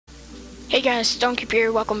Hey guys, Donkey here,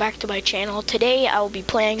 welcome back to my channel. Today I will be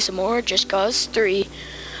playing some more Just Cause 3.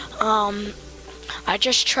 I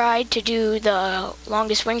just tried to do the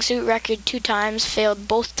longest wingsuit record 2 times, failed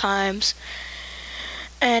both times.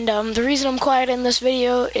 And the reason I'm quiet in this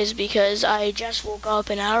video is because I just woke up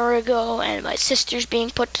an hour ago and my sister's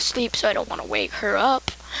being put to sleep, so I don't want to wake her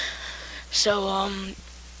up. So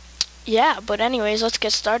yeah, but anyways, let's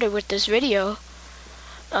get started with this video.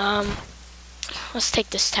 Let's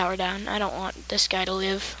take this tower down. I don't want this guy to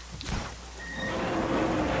live.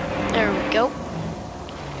 There we go.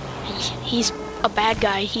 He's a bad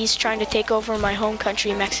guy. He's trying to take over my home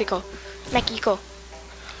country, Mexico. Let's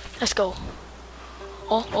go.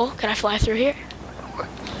 Oh, can I fly through here?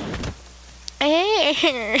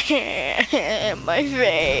 My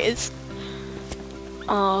face.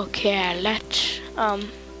 Okay, let's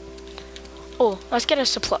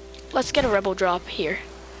let's get a rebel drop here.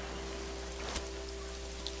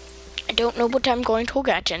 I don't know what I'm going to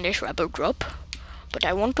get in this rebel drop, but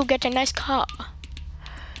I want to get a nice car.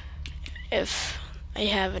 If I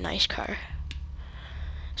have a nice car.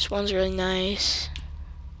 This one's really nice.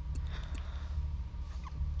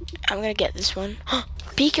 I'm gonna get this one.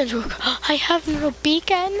 Beacons work. I have no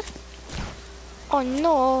beacon. Oh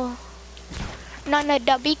no. None of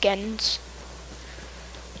the beacons.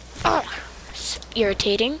 It's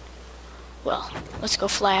irritating. Well, let's go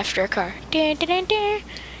fly after a car. I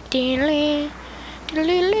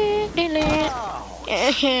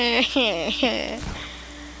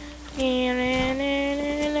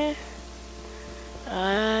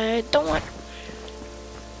don't want.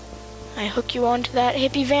 I hook you onto that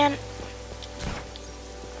hippie van.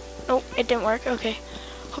 Nope, it didn't work. Okay,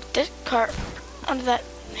 hook this car onto that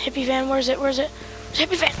hippie van. Where's it? Where's it? Where's the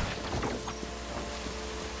hippie van?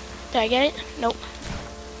 Did I get it? Nope.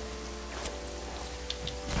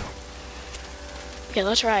 Okay,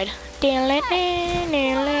 let's ride. I'm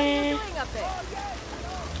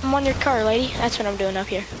on your car, lady. That's what I'm doing up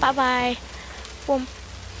here. Bye-bye. Boom.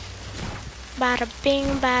 Bada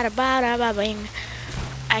bing, bada bada bada bing.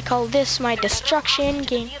 I call this my destruction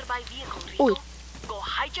game. Ooh. Go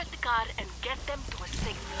hijack the car and get them to a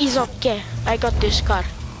safe. It's okay. I got this car.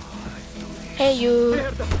 Hey, you.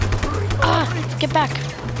 Get back.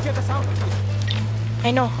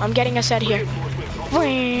 I know. I'm getting us out of here.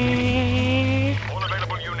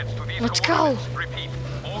 Let's go.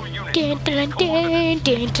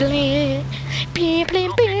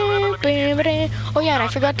 Oh yeah, and I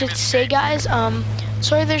forgot to say, guys,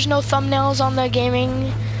 sorry there's no thumbnails on the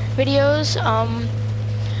gaming videos.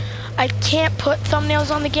 I can't put thumbnails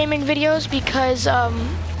on the gaming videos because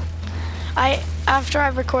after I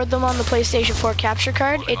record them on the PlayStation 4 capture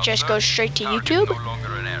card, it just goes straight to YouTube.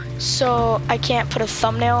 So I can't put a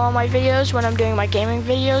thumbnail on my videos when I'm doing my gaming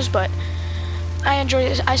videos, but I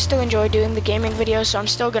still enjoy doing the gaming videos, so I'm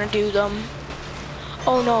still gonna do them.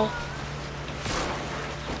 Oh no.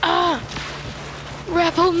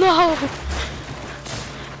 Rebel, no!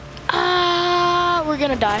 We're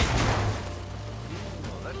gonna die.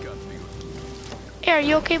 Hey, are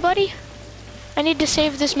you okay, buddy? I need to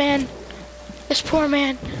save this man. This poor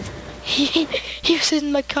man. He was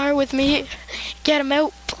in my car with me. Get him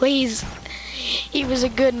out, please. He was a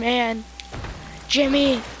good man.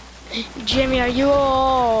 Jimmy, are you?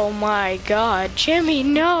 Oh my God, Jimmy,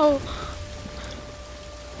 no.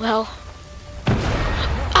 Well,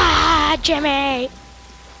 Jimmy.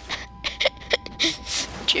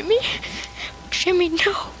 Jimmy,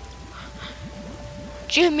 no.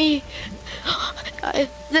 Jimmy,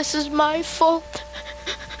 this is my fault.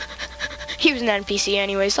 He was an NPC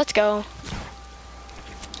anyways. Let's go.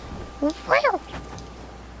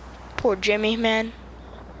 Poor Jimmy, man.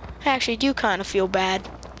 I actually do kind of feel bad.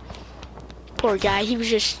 Poor guy, he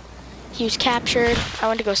was captured. I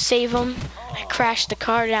went to go save him. I crashed the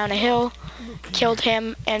car down a hill, killed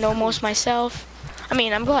him and almost myself. I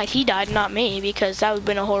mean, I'm glad he died, not me, because that would have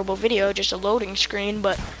been a horrible video, just a loading screen,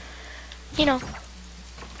 but, you know.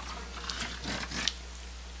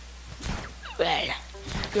 Well,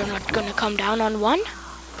 you're not gonna come down on one,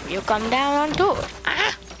 you come down on two.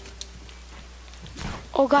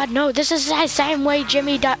 Oh God, no, this is the same way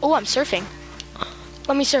Jimmy died. Oh, I'm surfing.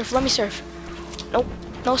 Let me surf. Nope,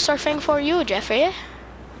 no surfing for you, Jeffrey.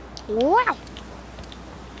 Wow.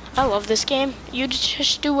 I love this game. You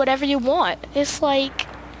just do whatever you want. It's like,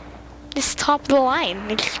 it's top of the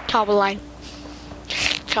line. It's top of the line.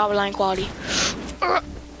 Top of the line quality.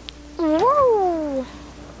 Woo.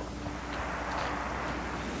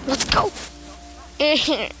 Let's go.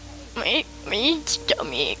 my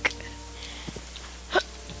stomach.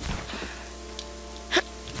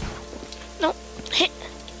 No.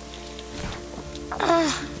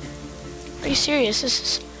 you serious? This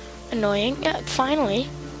is annoying. Yeah, finally.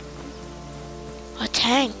 A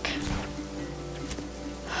tank.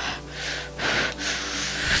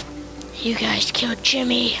 You guys killed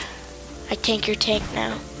Jimmy. I tank your tank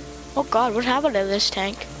now. Oh god, what happened to this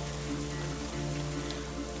tank?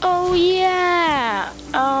 Oh yeah.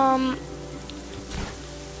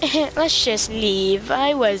 Let's just leave.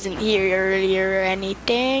 I wasn't here earlier or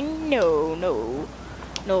anything. No.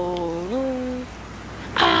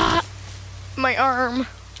 Ah! My arm.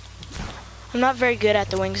 I'm not very good at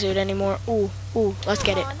the wingsuit anymore. Ooh, let's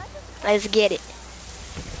get it. Let's get it.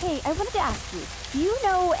 Hey, I wanted to ask you, do you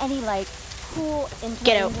know any, like, cool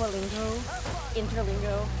interlingo?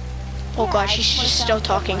 Oh god, she's still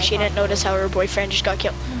talking. She didn't notice how her boyfriend just got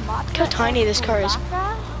killed. Look how tiny this car is.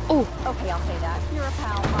 Ooh. Okay, I'll say that. You're a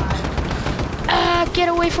pal, bye. Ah, get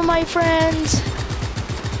away from my friends.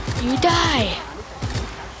 You die.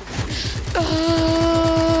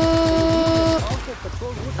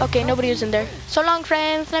 Okay, nobody was in there. So long,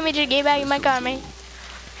 friends. Let me just get back in my car, man.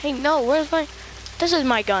 Hey, no, where's my... This is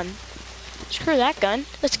my gun. Screw that gun.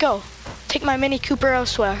 Let's go. Take my Mini Cooper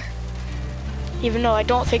elsewhere. Even though I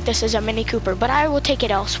don't think this is a Mini Cooper, but I will take it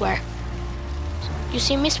elsewhere. You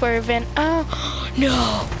see me swerving. Oh,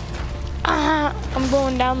 no. I'm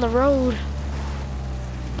going down the road.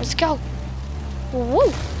 Let's go.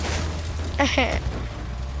 Woo.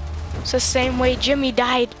 It's the same way Jimmy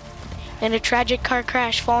died in a tragic car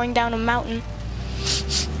crash falling down a mountain.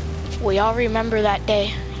 We all remember that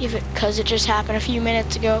day, even because it just happened a few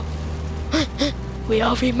minutes ago. We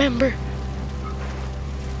all remember.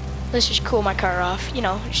 Let's just cool my car off, you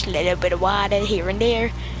know, just a little bit of water here and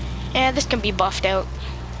there. And this can be buffed out.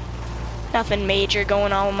 Nothing major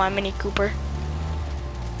going on with my Mini Cooper.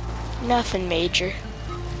 Nothing major.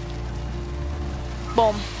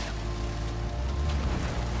 Boom.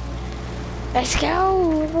 Let's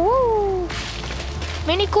go. Woo.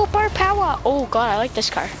 Mini Cooper power. Oh god, I like this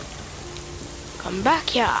car. Come back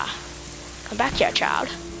here. Come back here, child.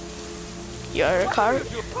 Your car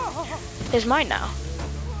is mine now.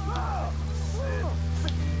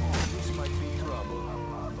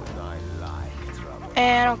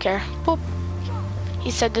 And I don't care. Boop.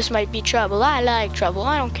 He said this might be trouble. I like trouble.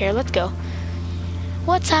 I don't care. Let's go.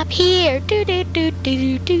 What's up here? Do do do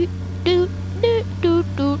do do do do do do do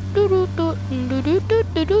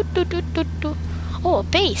do do do do. Oh, a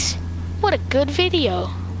bass. What a good video.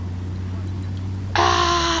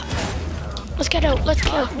 Let's get out. Let's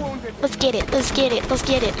go. Let's get it. Let's get it. Let's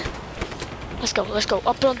get it. Let's go. Let's go.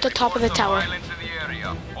 Up on the top of the tower.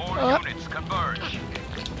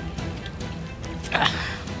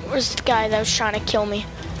 Where's the guy that was trying to kill me?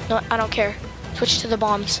 No, I don't care. Switch to the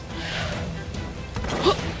bombs.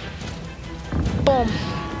 Boom.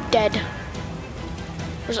 Dead.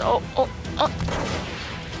 Where's... Oh,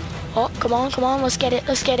 come on. Let's get it.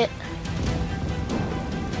 Let's get it.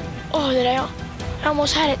 Oh, did I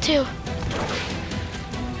almost had it too.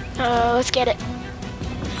 Let's get it.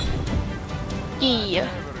 Yeah.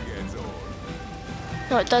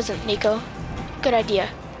 No, it doesn't, Nico. Good idea.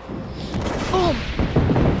 Boom.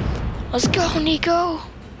 Let's go, Nico.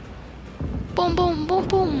 Boom, boom, boom,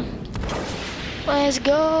 boom. Let's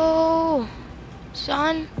go.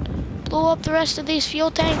 Son, blow up the rest of these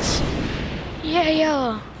fuel tanks.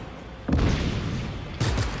 Yeah.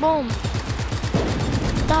 Boom.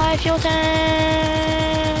 Die, fuel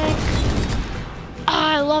tank.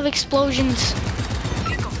 I love explosions.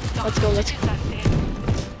 Let's go.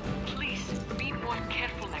 Please be more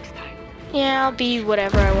careful next time. Yeah, I'll be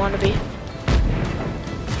whatever I want to be.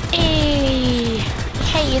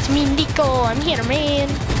 Hey, it's me, Nico. I'm here, man.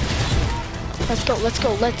 Let's go. You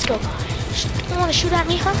want to shoot at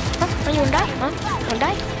me, huh? You want to die? Huh? You want to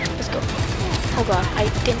die? Let's go. Oh god, I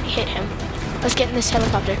didn't hit him. Let's get in this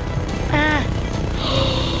helicopter.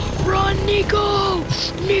 Run, Nico!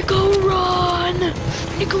 Nico, run!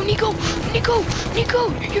 Nico!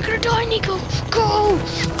 You're gonna die, Nico! Go!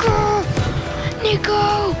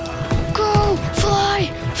 Nico! Go!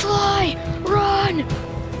 Fly! Run!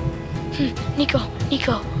 Nico!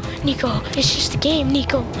 It's just a game,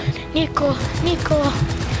 Nico! I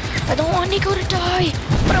don't want Nico to die,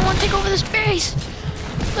 but I want to take over this base!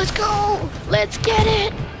 Let's go! Let's get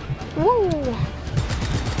it! Woo!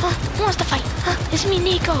 Who wants to fight? It's me,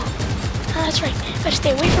 Nico. That's right. Better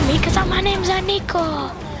stay away from me, because my name's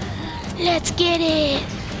Nico. Let's get it.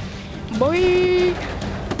 Boy!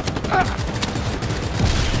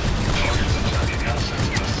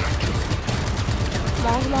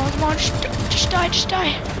 Come on. Just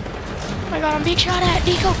die. Oh my god, I'm being shot at.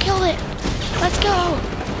 Nico, kill it. Let's go.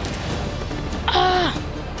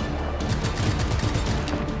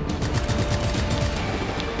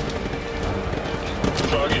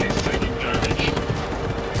 Target is taking damage.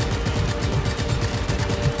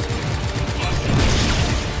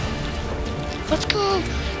 Let's go!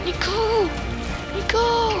 Nico! Nico!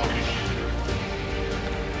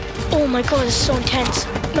 Oh my god, this is so intense.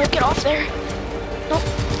 No, get off there. Nope,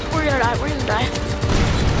 we're gonna die, we're gonna die.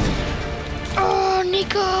 Oh,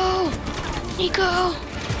 Nico! Nico!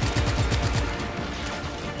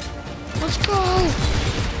 Let's go!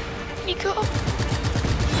 Nico!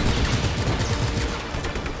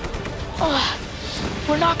 Oh,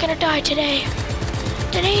 we're not gonna die today.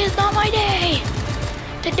 Today is not my day.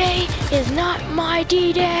 Today is not my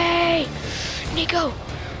D-Day. Nico!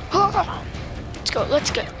 Oh. Let's go,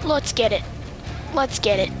 let's go, let's get it. Let's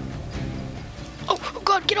get it. Oh, oh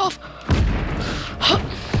god, get off!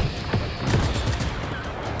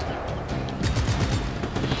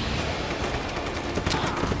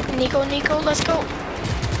 Nico, Nico, let's go.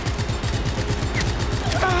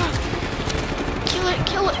 Kill it,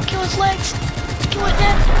 kill it, kill its legs. Kill it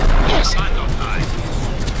dead. Yes.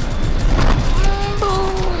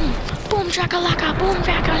 Boom. Boom, chakalaka, boom,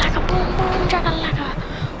 chakalaka, boom, boom, chakalaka.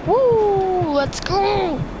 Woo, let's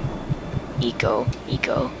go. Eco,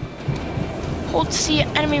 eco. Hold C,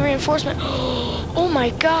 enemy reinforcement. Oh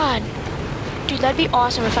my god. Dude, that'd be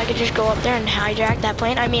awesome if I could just go up there and hijack that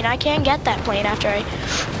plane. I mean, I can get that plane after I...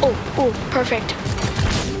 Oh, perfect.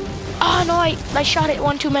 Oh, no, I shot it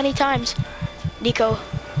one too many times. Nico,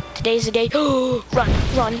 today's the day. Oh, run,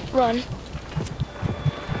 run, run.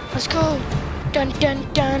 Let's go. Dun, dun,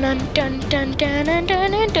 dun, dun, dun, dun, dun, dun,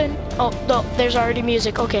 dun, dun, dun. Oh, no, there's already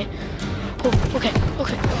music. Okay. Oh, okay,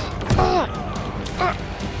 okay.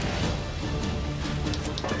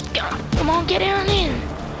 Come on, get on in.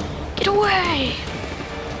 Get away!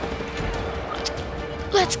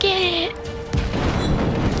 Let's get it!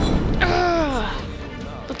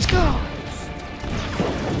 Let's go!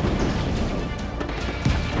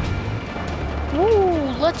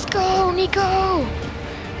 Woo! Let's go, Nico!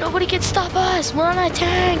 Nobody can stop us! We're on a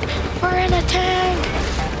tank! We're in a tank!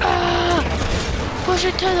 Push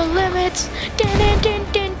it to the limits!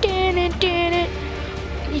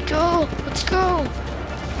 Nico, let's go!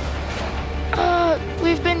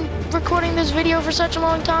 We've been recording this video for such a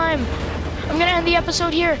long time. I'm gonna end the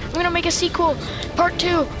episode here. I'm gonna make a sequel, part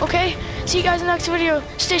 2, okay? See you guys in the next video.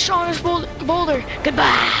 Stay strong as boulder.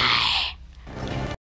 Goodbye.